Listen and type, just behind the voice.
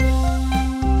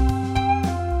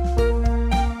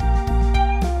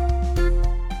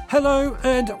Hello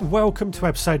and welcome to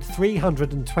episode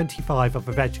 325 of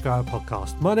the Veg Grower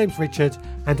Podcast. My name's Richard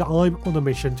and I'm on a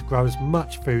mission to grow as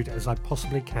much food as I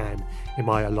possibly can in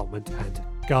my allotment and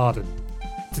garden.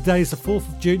 Today is the 4th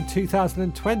of June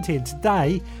 2020 and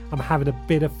today I'm having a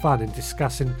bit of fun in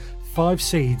discussing 5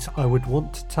 seeds I would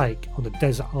want to take on a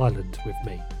desert island with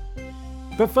me.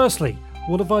 But firstly,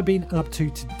 what have I been up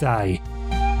to today?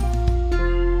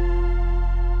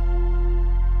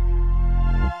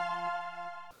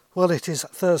 Well, it is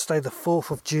Thursday the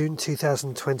 4th of June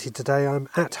 2020 today. I'm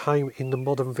at home in the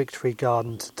Modern Victory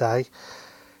Garden today,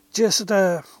 just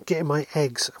getting my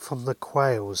eggs from the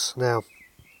quails. Now,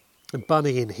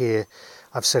 Bunny in here,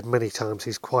 I've said many times,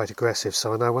 he's quite aggressive,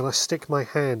 so I know when I stick my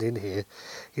hand in here,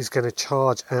 he's going to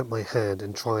charge at my hand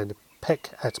and try and peck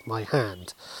at my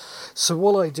hand. So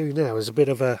what I do now is a bit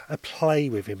of a play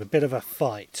with him, a bit of a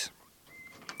fight.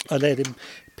 I let him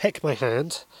peck my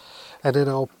hand, and then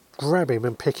I'll grab him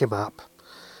and pick him up,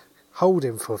 hold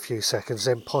him for a few seconds,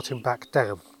 then pot him back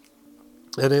down.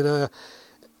 And then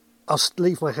I'll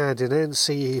leave my hand in there and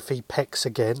see if he pecks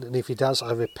again, and if he does,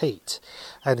 I repeat.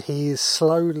 And he is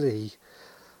slowly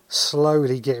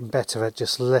getting better at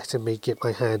just letting me get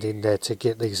my hand in there to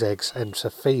get these eggs and to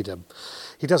feed them.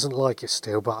 He doesn't like it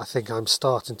still, but I think I'm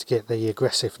starting to get the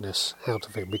aggressiveness out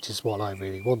of him, which is what I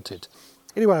really wanted.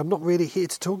 Anyway, I'm not really here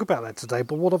to talk about that today,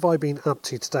 but what have I been up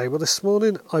to today? Well, this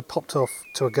morning I popped off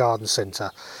to a garden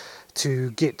centre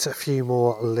to get a few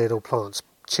more little plants,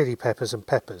 chilli peppers and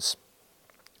peppers.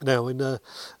 Now, in a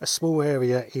small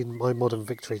area in my Modern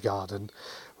Victory garden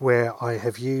where I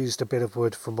have used a bit of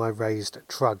wood from my raised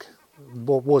trug,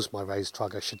 what was my raised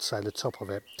trug, I should say, the top of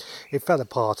it, it fell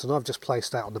apart and I've just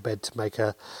placed that on the bed to make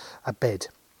a bed.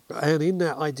 And in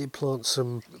that I did plant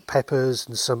some peppers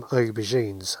and some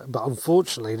aubergines, but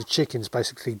unfortunately the chickens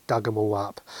basically dug them all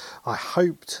up. I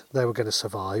hoped they were going to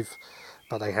survive,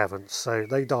 but they haven't, so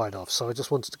they died off. So I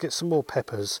just wanted to get some more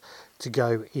peppers to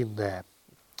go in there.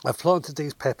 I've planted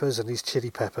these peppers and these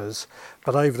chili peppers,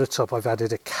 but over the top I've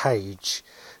added a cage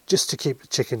just to keep the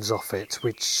chickens off it,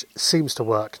 which seems to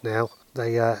work now.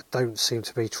 They don't seem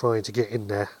to be trying to get in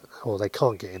there, or they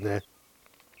can't get in there.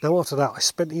 Now after that, I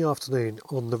spent the afternoon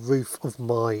on the roof of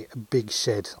my big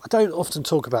shed. I don't often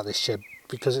talk about this shed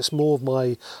because it's more of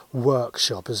my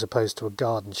workshop as opposed to a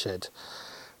garden shed.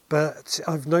 But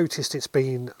I've noticed it's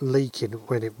been leaking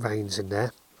when it rains in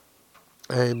there.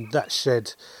 And that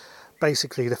shed,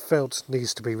 basically the felt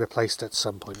needs to be replaced at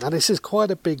some point. Now this is quite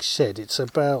a big shed. It's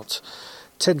about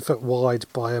 10 foot wide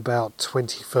by about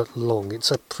 20 foot long.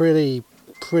 It's a pretty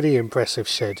impressive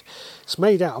shed. It's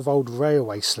made out of old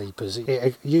railway sleepers.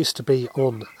 It used to be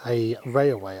on a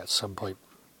railway at some point.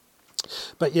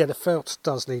 But yeah, the felt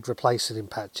does need replacing in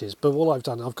patches. But what I've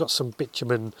done, I've got some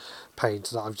bitumen paint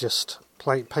that I've just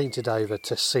painted over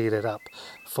to seal it up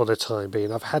for the time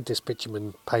being. I've had this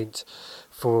bitumen paint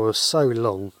for so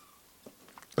long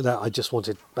that I just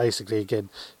wanted basically again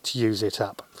to use it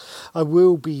up. I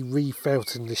will be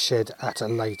refelting the shed at a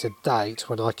later date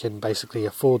when I can basically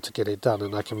afford to get it done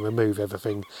and I can remove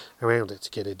everything around it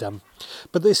to get it done.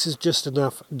 But this is just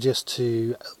enough just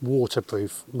to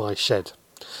waterproof my shed.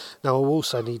 Now I'll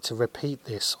also need to repeat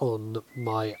this on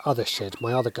my other shed,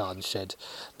 my other garden shed.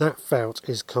 That felt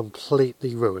is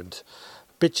completely ruined.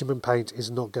 Bitumen paint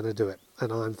is not going to do it,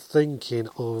 and I'm thinking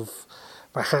of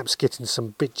perhaps getting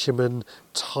some bitumen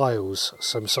tiles,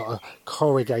 some sort of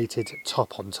corrugated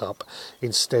top on top,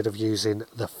 instead of using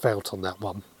the felt on that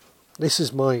one. This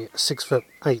is my 6 foot,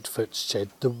 8 foot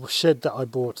shed, the shed that I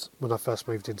bought when I first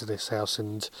moved into this house,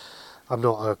 and I'm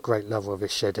not a great lover of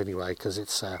this shed anyway, because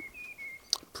it's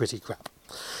pretty crap.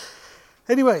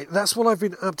 Anyway, that's what I've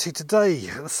been up to today,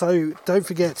 so don't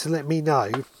forget to let me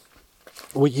know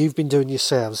what you've been doing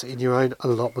yourselves in your own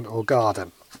allotment or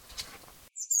garden.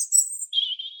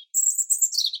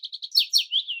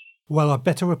 Well, I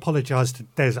better apologise to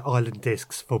Desert Island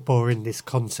Discs for boring this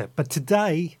concept, but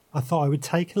today I thought I would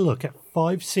take a look at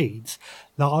 5 seeds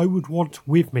that I would want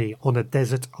with me on a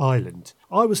desert island.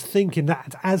 I was thinking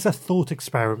that as a thought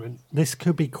experiment, this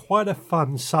could be quite a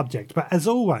fun subject, but as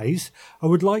always, I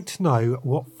would like to know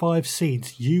what 5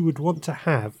 seeds you would want to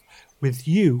have with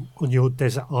you on your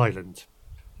desert island.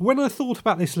 When I thought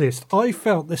about this list, I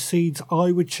felt the seeds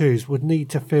I would choose would need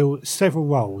to fill several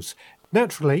roles.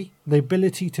 Naturally, the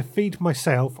ability to feed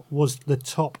myself was the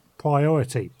top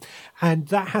priority, and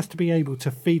that has to be able to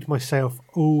feed myself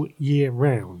all year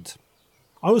round.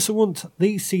 I also want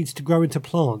these seeds to grow into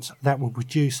plants that will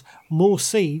produce more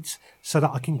seeds so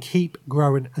that I can keep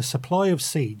growing a supply of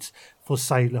seeds for,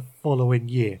 say, the following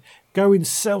year, going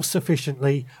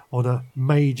self-sufficiently on a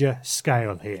major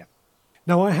scale here.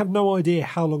 Now, I have no idea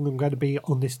how long I'm going to be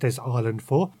on this desert island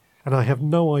for. and I have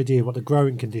no idea what the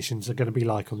growing conditions are going to be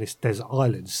like on this desert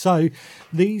island. So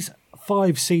these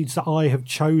 5 seeds that I have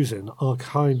chosen are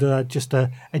kind of just a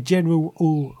general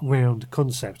all-round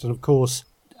concept, and of course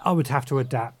I would have to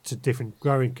adapt to different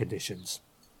growing conditions.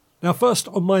 Now, first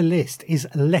on my list is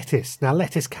lettuce. Now,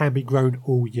 lettuce can be grown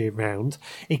all year round.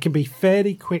 It can be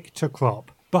fairly quick to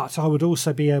crop, but I would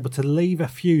also be able to leave a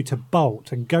few to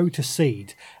bolt and go to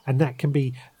seed, and that can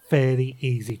be fairly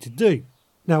easy to do.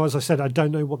 Now, as I said, I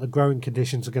don't know what the growing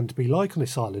conditions are going to be like on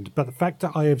this island, but the fact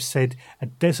that I have said a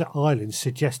desert island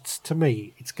suggests to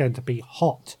me it's going to be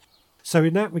hot. So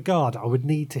in that regard, I would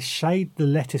need to shade the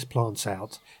lettuce plants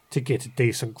out to get a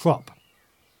decent crop.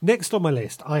 Next on my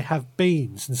list, I have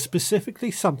beans, and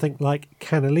specifically something like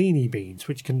cannellini beans,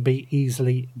 which can be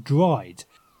easily dried.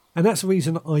 And that's the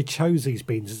reason I chose these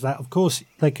beans, is that of course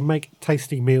they can make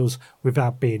tasty meals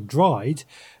without being dried,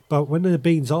 but when the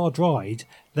beans are dried,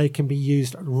 they can be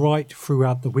used right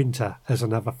throughout the winter as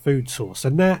another food source,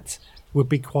 and that would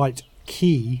be quite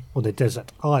key on a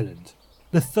desert island.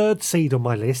 The third seed on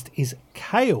my list is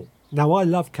kale. Now, I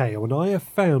love kale, and I have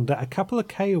found that a couple of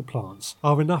kale plants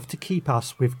are enough to keep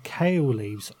us with kale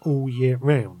leaves all year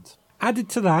round. Added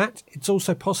to that, it's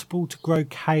also possible to grow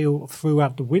kale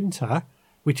throughout the winter,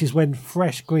 which is when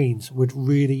fresh greens would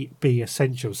really be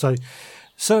essential. So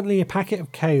certainly a packet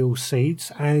of kale seeds,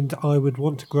 and I would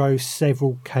want to grow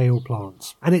several kale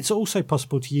plants. And it's also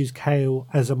possible to use kale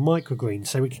as a microgreen,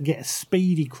 so we can get a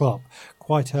speedy crop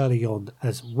quite early on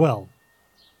as well.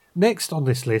 Next on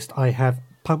this list, I have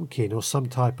pumpkin or some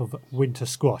type of winter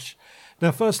squash.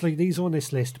 Now, firstly, these are on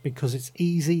this list because it's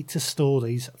easy to store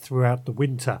these throughout the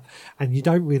winter, and you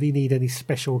don't really need any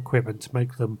special equipment to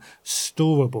make them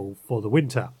storable for the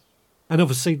winter. And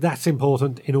obviously that's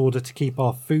important in order to keep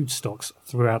our food stocks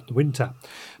throughout the winter.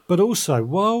 But also,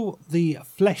 while the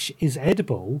flesh is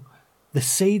edible, the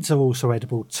seeds are also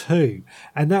edible too,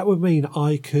 and that would mean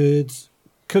I could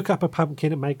cook up a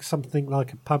pumpkin and make something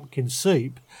like a pumpkin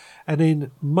soup, and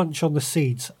then munch on the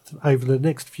seeds over the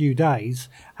next few days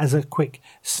as a quick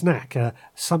snack,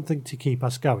 something to keep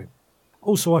us going.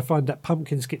 Also, I find that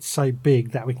pumpkins get so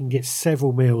big that we can get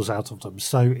several meals out of them,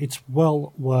 so it's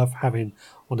well worth having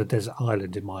on a desert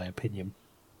island in my opinion.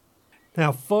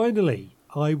 Now finally,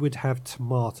 I would have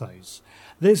tomatoes.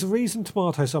 There's a reason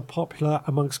tomatoes are popular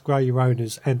amongst grower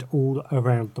owners and all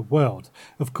around the world.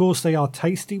 Of course, they are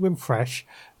tasty when fresh,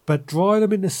 but dry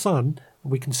them in the sun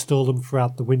and we can store them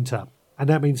throughout the winter. And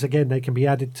that means, again, they can be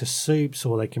added to soups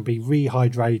or they can be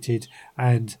rehydrated,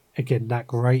 and again, that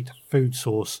great food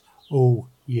source all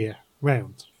year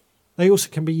round. They also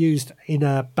can be used in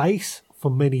a base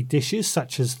for many dishes,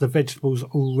 such as the vegetables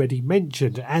already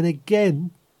mentioned, and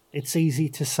again, it's easy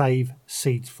to save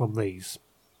seeds from these.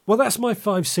 Well, that's my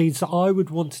 5 seeds that I would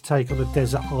want to take on a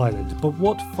desert island, but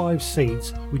what 5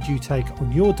 seeds would you take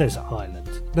on your desert island?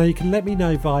 Now, you can let me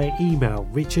know via email,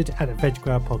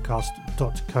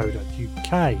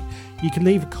 richard@theveggrowpodcast.co.uk. You can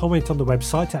leave a comment on the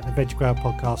website at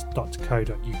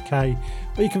theveggrowpodcast.co.uk,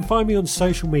 or you can find me on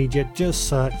social media, just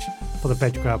search for the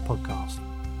Veg Grower Podcast.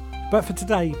 But for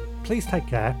today, please take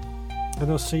care, and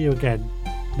I'll see you again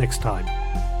next time.